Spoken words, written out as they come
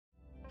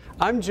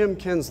I'm Jim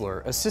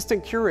Kinsler,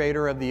 Assistant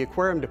Curator of the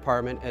Aquarium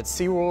Department at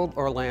SeaWorld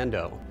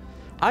Orlando.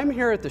 I'm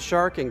here at the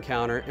Shark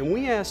Encounter and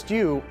we asked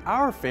you,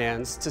 our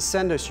fans, to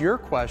send us your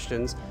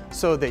questions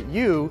so that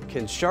you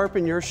can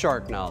sharpen your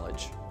shark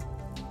knowledge.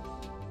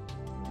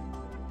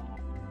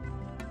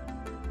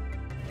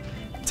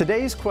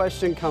 Today's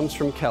question comes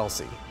from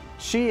Kelsey.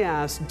 She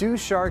asked, do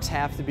sharks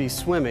have to be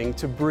swimming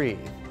to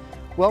breathe?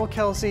 Well,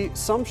 Kelsey,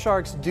 some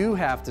sharks do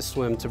have to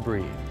swim to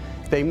breathe.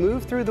 They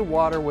move through the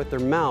water with their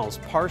mouths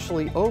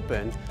partially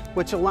open,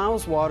 which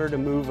allows water to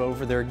move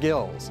over their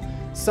gills.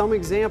 Some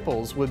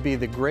examples would be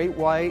the great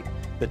white,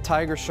 the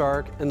tiger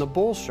shark, and the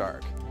bull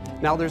shark.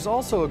 Now, there's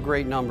also a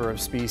great number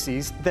of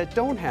species that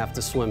don't have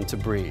to swim to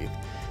breathe.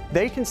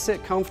 They can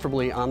sit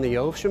comfortably on the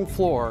ocean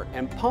floor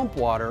and pump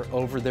water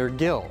over their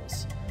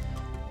gills.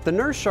 The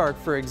nurse shark,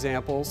 for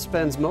example,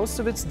 spends most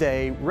of its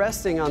day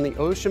resting on the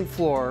ocean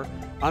floor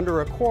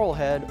under a coral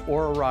head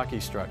or a rocky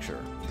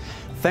structure.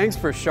 Thanks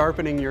for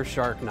sharpening your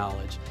shark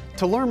knowledge.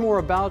 To learn more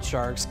about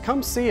sharks,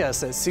 come see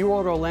us at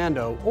SeaWorld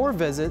Orlando or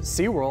visit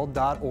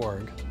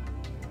SeaWorld.org.